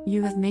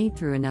 You have made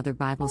through another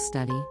Bible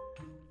study.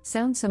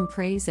 Sound some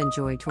praise and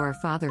joy to our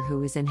Father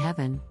who is in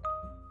heaven.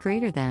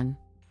 Greater than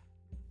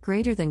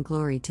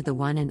glory to the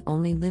one and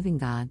only living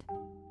God.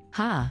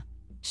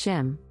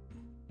 Shem.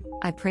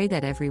 I pray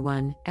that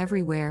everyone,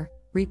 everywhere,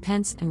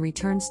 repents and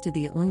returns to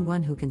the only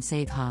one who can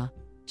save.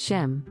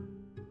 Shem.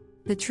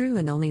 The true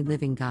and only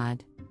living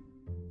God.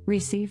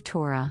 Receive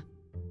Torah.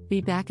 Be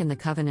back in the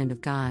covenant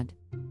of God.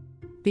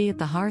 Be at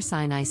the Har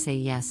Sinai, say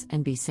yes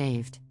and be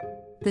saved.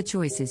 The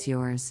choice is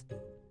yours.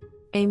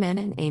 Amen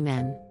and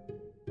amen.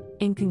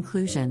 In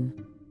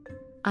conclusion,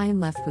 I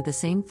am left with the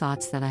same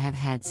thoughts that I have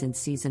had since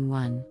season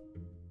 1.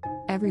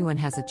 Everyone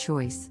has a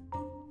choice.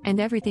 And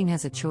everything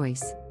has a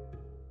choice.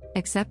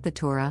 Accept the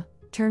Torah,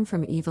 turn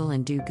from evil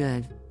and do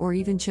good, or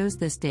even choose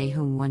this day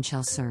whom one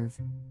shall serve.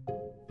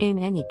 In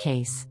any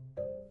case,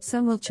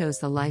 some will choose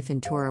the life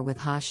in Torah with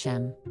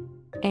Hashem.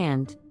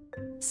 And,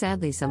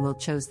 sadly, some will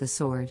choose the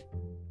sword.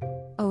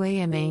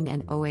 Amen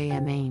and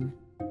amen.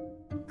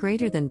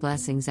 Greater than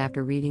blessings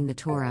after reading the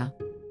Torah.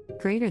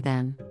 Greater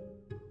than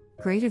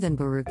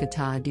Baruch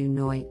atah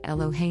Adonai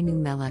Eloheinu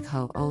melech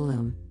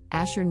ha-olam,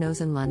 asher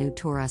nosen lanu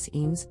Toras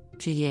emes,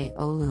 Jiyeh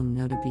olam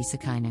noda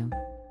bisakainu.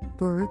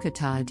 Baruch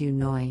atah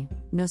Adonai,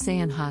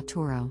 nosean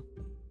ha-Torah.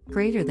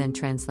 Greater than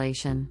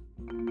translation.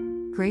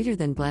 Greater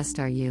than blessed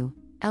are you,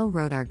 El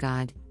Rod our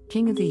God,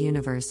 King of the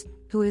universe,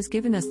 who has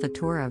given us the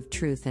Torah of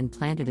truth and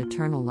planted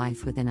eternal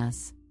life within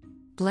us.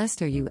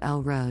 Blessed are you,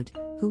 El Rod,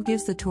 who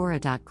gives the Torah.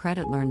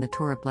 Credit learn the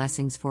Torah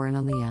blessings for an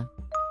Aliyah.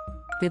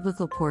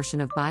 Biblical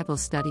portion of Bible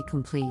study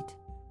complete.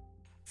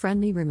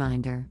 Friendly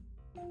reminder.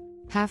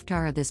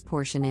 Haftarah this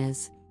portion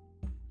is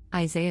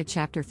Isaiah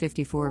chapter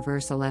 54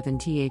 verse 11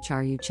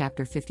 thru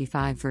chapter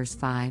 55 verse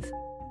 5.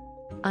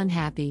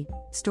 Unhappy,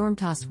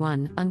 storm-tossed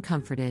one,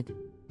 uncomforted.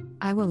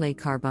 I will lay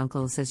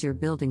carbuncles as your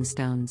building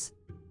stones,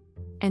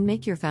 and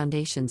make your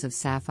foundations of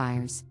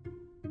sapphires.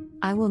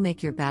 I will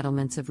make your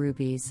battlements of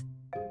rubies,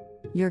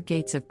 your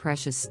gates of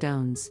precious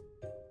stones,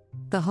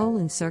 the whole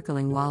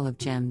encircling wall of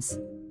gems.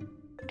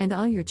 And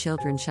all your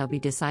children shall be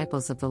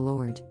disciples of the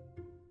Lord.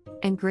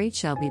 And great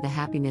shall be the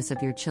happiness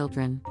of your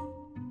children.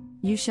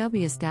 You shall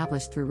be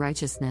established through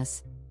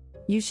righteousness.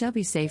 You shall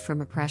be safe from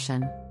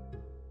oppression,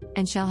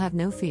 and shall have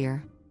no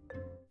fear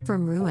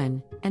from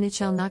ruin, and it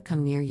shall not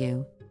come near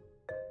you.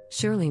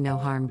 Surely no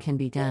harm can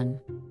be done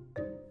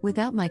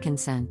without my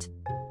consent.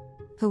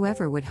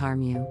 Whoever would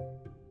harm you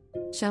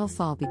shall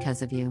fall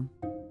because of you.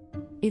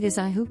 It is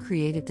I who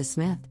created the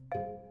smith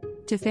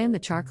to fan the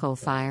charcoal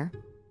fire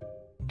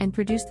and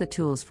produce the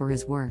tools for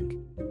his work.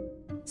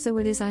 So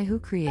it is I who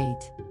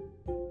create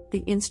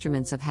the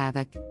instruments of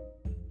havoc.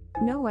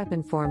 No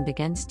weapon formed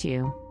against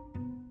you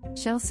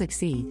shall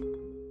succeed,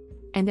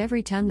 and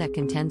every tongue that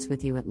contends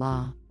with you at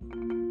law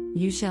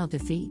you shall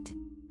defeat.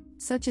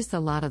 Such is the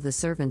lot of the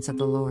servants of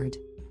the Lord.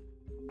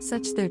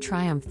 Such their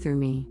triumph through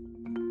me,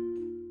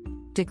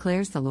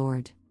 declares the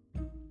Lord.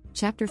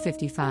 Chapter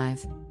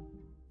 55.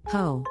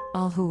 Ho,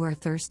 all who are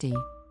thirsty,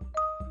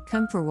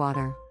 come for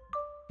water.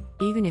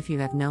 Even if you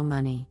have no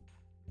money,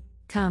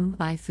 come,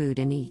 buy food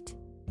and eat.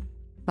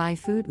 Buy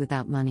food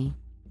without money,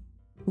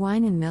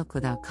 wine and milk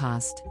without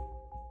cost.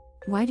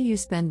 Why do you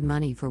spend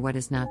money for what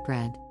is not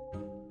bread,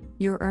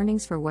 your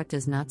earnings for what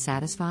does not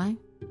satisfy?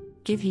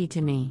 Give heed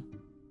to me,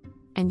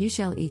 and you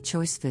shall eat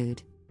choice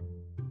food,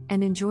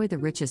 and enjoy the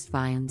richest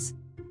viands.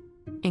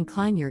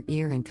 Incline your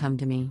ear and come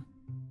to me.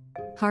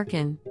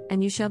 Hearken,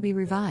 and you shall be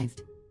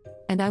revived,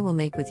 and I will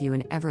make with you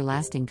an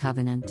everlasting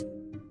covenant,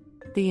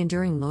 the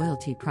enduring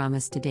loyalty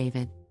promised to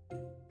David,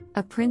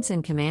 a prince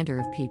and commander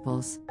of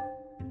peoples.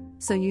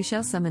 So you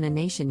shall summon a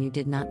nation you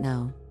did not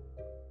know,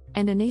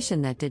 and a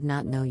nation that did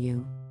not know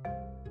you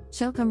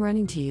shall come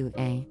running to you,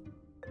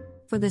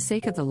 for the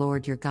sake of the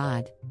Lord your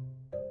God,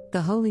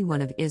 the Holy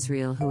One of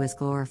Israel who has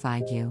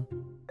glorified you.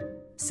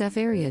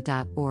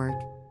 Sefaria.org.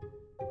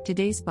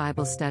 Today's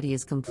Bible study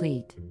is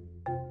complete.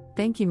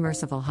 Thank you,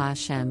 merciful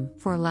Hashem,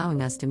 for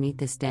allowing us to meet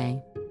this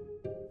day.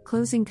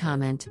 Closing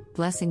comment: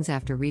 blessings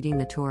after reading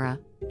the Torah,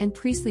 and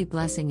priestly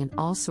blessing and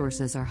all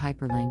sources are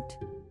hyperlinked.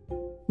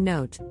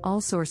 Note,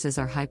 all sources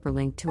are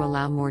hyperlinked to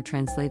allow more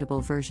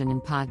translatable version in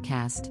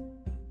podcast.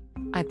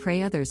 I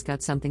pray others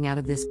got something out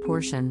of this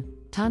portion,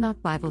 Tanakh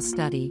Bible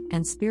study,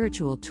 and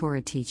spiritual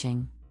Torah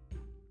teaching.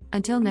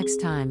 Until next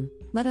time,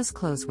 let us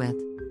close with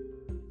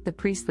the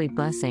priestly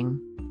blessing.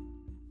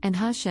 And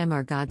Hashem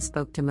our God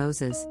spoke to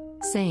Moses,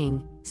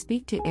 saying,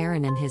 Speak to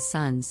Aaron and his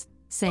sons,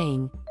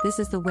 saying, "This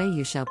is the way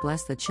you shall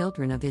bless the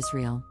children of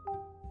Israel.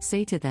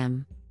 Say to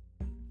them,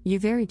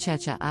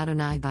 Yuverichecha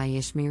Adonai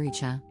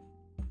Vayishmiricha.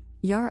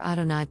 Yar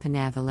Adonai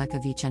Panav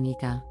Aleka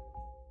Vichanika.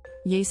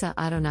 Yesa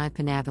Adonai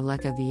Panav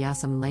Aleka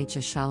Vyasam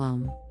Lecha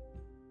Shalom.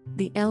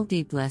 The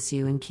LD bless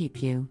you and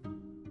keep you.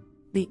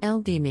 The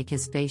LD make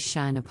his face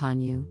shine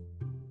upon you,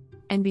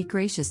 and be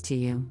gracious to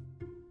you.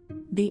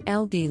 The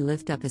LD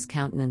lift up his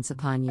countenance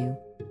upon you,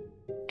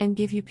 and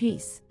give you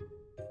peace.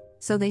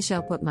 So they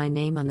shall put my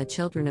name on the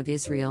children of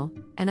Israel,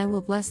 and I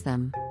will bless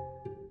them.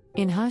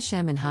 In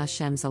Hashem and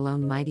Hashem's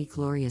alone mighty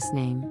glorious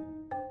name.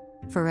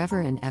 Forever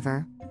and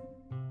ever.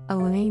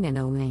 Amen and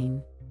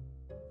Amen."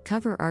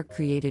 Cover art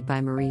created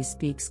by Marie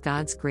Speaks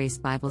God's Grace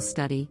Bible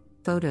Study,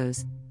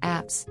 photos,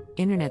 apps,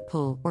 internet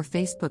pull, or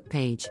Facebook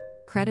page.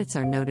 Credits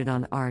are noted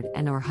on art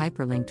and or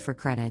hyperlinked for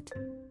credit.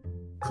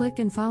 Click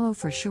and follow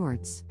for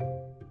shorts.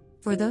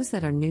 For those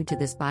that are new to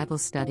this Bible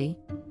study,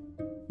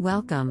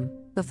 welcome.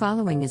 The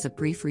following is a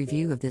brief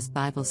review of this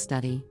Bible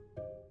study.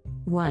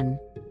 1.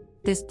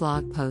 This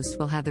blog post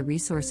will have the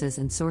resources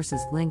and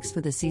sources links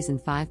for the Season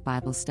 5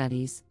 Bible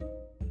studies.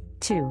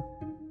 2.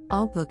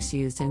 All books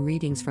used and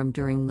readings from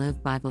during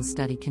Live Bible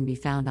Study can be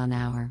found on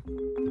our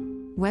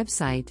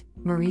website,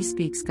 Marie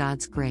Speaks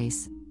God's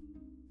Grace.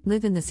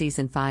 Live in the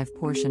Season 5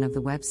 portion of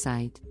the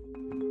website.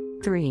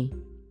 3.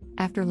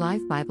 After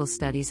live Bible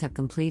studies have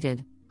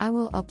completed, I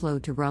will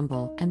upload to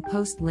Rumble and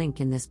post link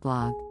in this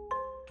blog.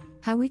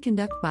 How we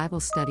conduct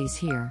Bible studies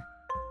here.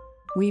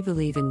 We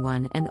believe in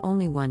one and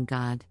only one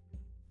God.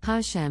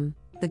 Hashem,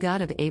 the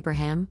God of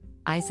Abraham,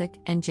 Isaac,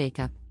 and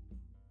Jacob.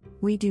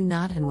 We do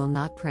not and will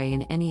not pray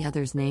in any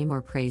other's name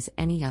or praise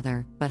any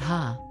other, but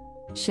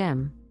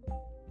Shem.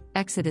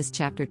 Exodus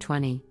chapter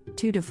 20,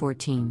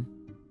 2-14.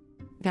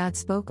 God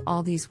spoke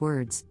all these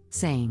words,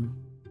 saying,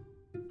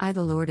 I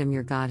the Lord am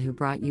your God who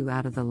brought you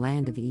out of the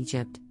land of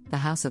Egypt, the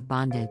house of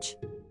bondage.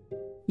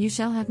 You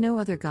shall have no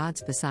other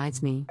gods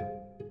besides me.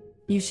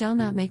 You shall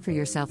not make for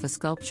yourself a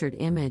sculptured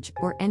image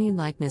or any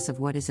likeness of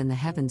what is in the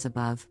heavens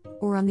above,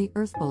 or on the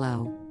earth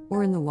below,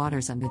 or in the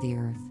waters under the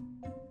earth.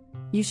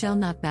 You shall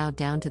not bow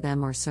down to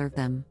them or serve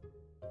them.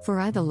 For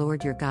I the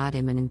Lord your God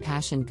am an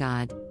impassioned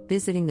God,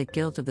 visiting the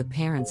guilt of the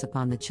parents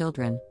upon the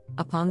children,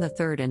 upon the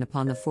third and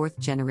upon the fourth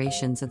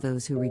generations of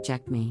those who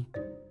reject me.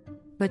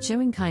 But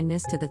showing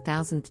kindness to the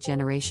 1,000th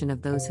generation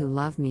of those who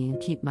love me and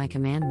keep my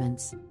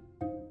commandments.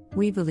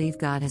 We believe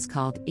God has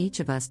called each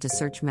of us to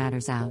search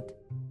matters out.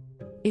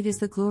 It is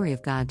the glory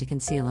of God to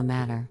conceal a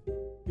matter,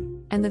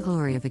 and the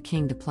glory of a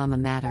king to plumb a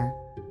matter.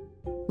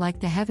 Like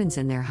the heavens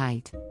in their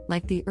height,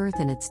 like the earth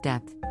in its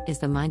depth, is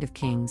the mind of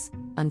kings,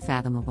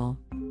 unfathomable.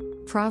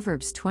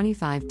 Proverbs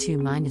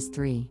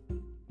 25:2-3.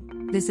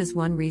 This is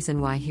one reason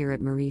why here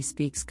at Marie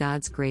Speaks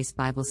God's Grace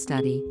Bible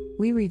Study,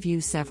 we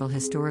review several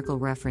historical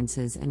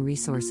references and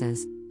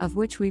resources, of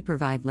which we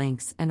provide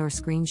links and or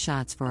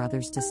screenshots for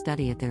others to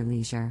study at their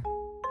leisure.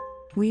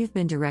 We have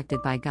been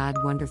directed by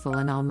God Wonderful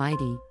and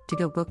Almighty, to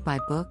go book by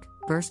book,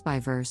 verse by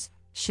verse,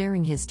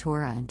 sharing His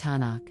Torah and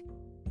Tanakh.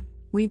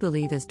 We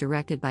believe as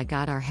directed by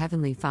God our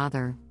Heavenly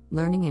Father,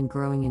 learning and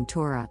growing in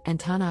Torah and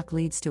Tanakh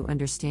leads to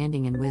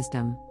understanding and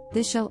wisdom.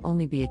 This shall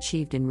only be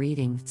achieved in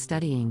reading,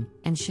 studying,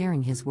 and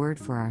sharing His Word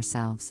for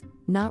ourselves,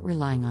 not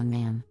relying on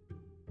man.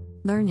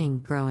 Learning,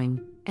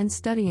 growing, and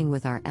studying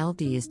with our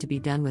LD is to be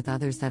done with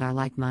others that are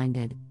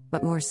like-minded,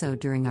 but more so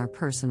during our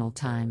personal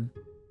time.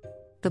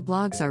 The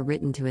blogs are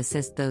written to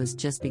assist those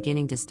just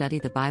beginning to study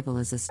the Bible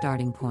as a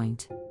starting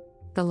point.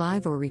 The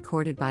live or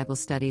recorded Bible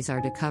studies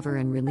are to cover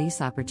and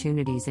release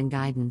opportunities and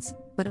guidance,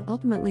 but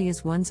ultimately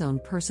is one's own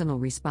personal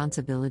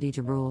responsibility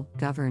to rule,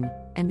 govern,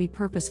 and be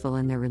purposeful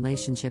in their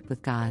relationship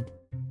with God.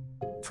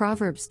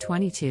 Proverbs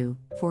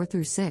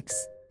 22:4-6.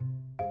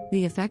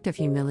 The effect of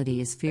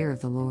humility is fear of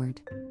the Lord.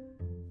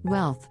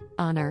 Wealth,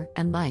 honor,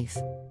 and life.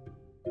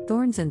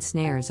 Thorns and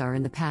snares are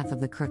in the path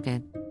of the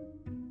crooked.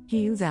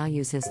 He who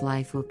values his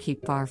life will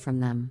keep far from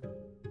them.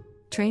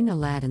 Train a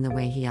lad in the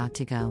way he ought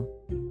to go.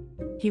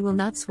 He will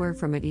not swerve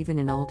from it even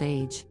in old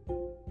age.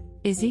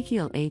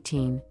 Ezekiel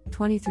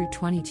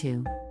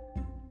 18:20-22.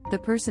 The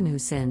person who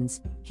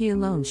sins, he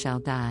alone shall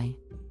die.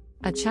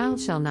 A child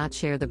shall not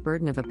share the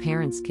burden of a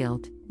parent's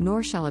guilt,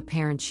 nor shall a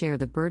parent share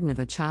the burden of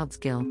a child's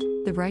guilt.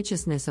 The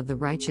righteousness of the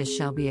righteous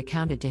shall be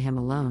accounted to him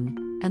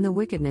alone, and the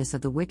wickedness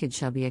of the wicked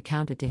shall be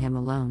accounted to him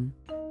alone.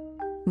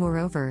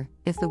 Moreover,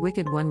 if the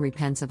wicked one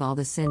repents of all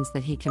the sins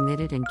that he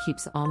committed and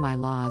keeps all my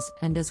laws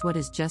and does what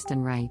is just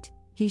and right,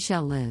 he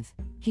shall live,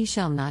 he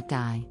shall not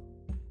die.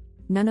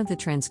 None of the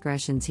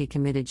transgressions he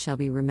committed shall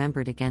be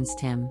remembered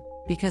against him,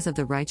 because of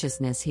the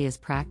righteousness he has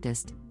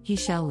practiced, he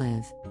shall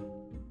live.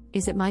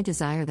 Is it my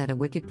desire that a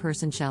wicked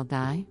person shall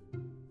die?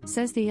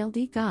 Says the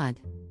LD God.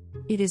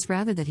 It is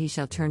rather that he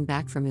shall turn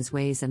back from his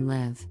ways and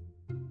live.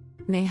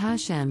 May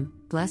Hashem,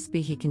 blessed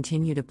be He,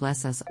 continue to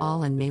bless us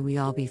all, and may we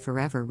all be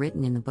forever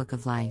written in the book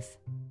of life.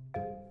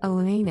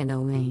 Amen and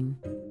Amen.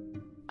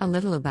 A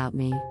little about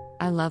me.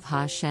 I love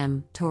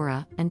Hashem,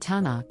 Torah, and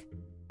Tanakh.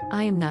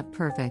 I am not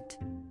perfect.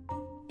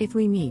 If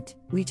we meet,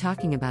 we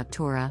talking about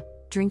Torah,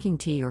 drinking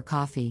tea or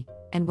coffee,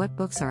 and what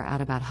books are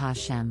out about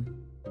Hashem.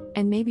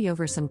 And maybe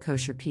over some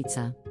kosher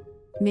pizza.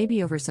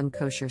 Maybe over some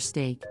kosher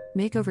steak,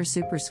 make over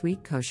super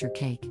sweet kosher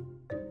cake.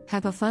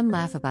 Have a fun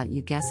laugh about,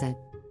 you guess it,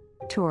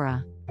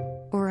 Torah.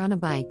 Or on a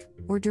bike,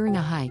 or during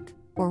a hike,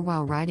 or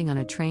while riding on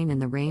a train in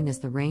the rain as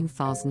the rain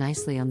falls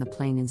nicely on the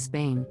plain in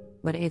Spain,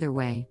 but either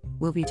way,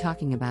 we'll be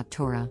talking about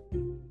Torah.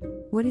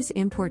 What is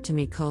import to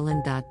me: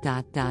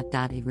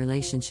 a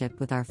relationship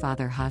with our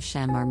Father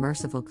Hashem, our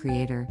merciful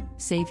Creator,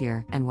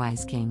 Savior, and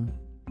wise King.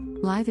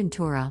 Live in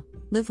Torah,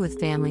 live with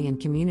family and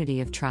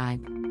community of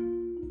tribe.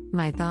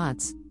 My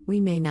thoughts: we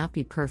may not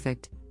be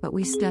perfect, but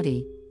we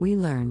study, we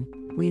learn,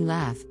 we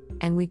laugh,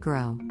 and we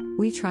grow.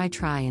 We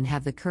try and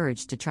have the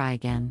courage to try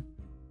again.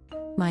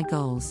 My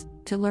goals: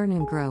 to learn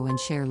and grow and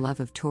share love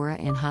of Torah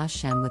and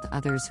Hashem with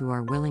others who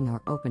are willing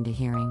or open to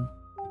hearing.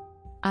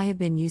 I have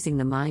been using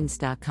the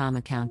Minds.com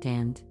account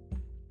and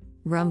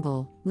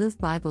Rumble, Live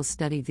Bible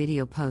Study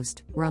Video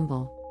Post,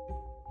 Rumble,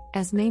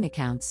 as main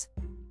accounts.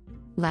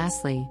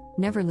 Lastly,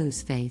 never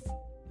lose faith.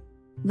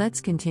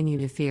 Let's continue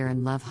to fear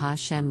and love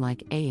Hashem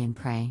like and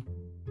pray.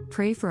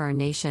 Pray for our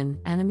nation,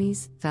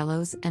 enemies,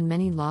 fellows, and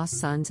many lost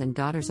sons and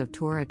daughters of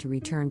Torah to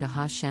return to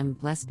Hashem.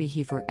 Blessed be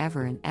He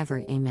forever and ever.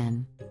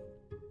 Amen.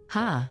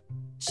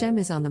 Hashem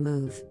is on the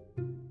move.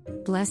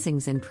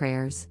 Blessings and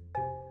prayers.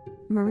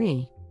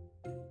 Marie.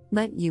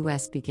 Let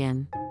us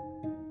begin.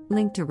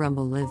 Link to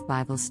Rumble Live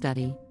Bible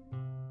Study.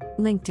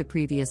 Link to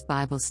previous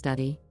Bible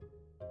study.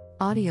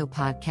 Audio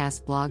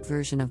podcast blog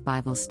version of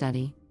Bible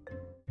study.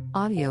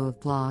 Audio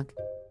of blog.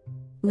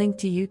 Link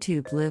to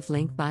YouTube Live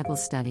Link Bible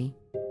Study.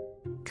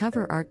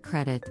 Cover art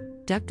credit,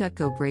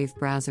 DuckDuckGo Brave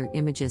browser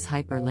images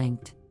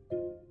hyperlinked.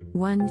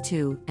 1,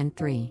 2, and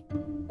 3.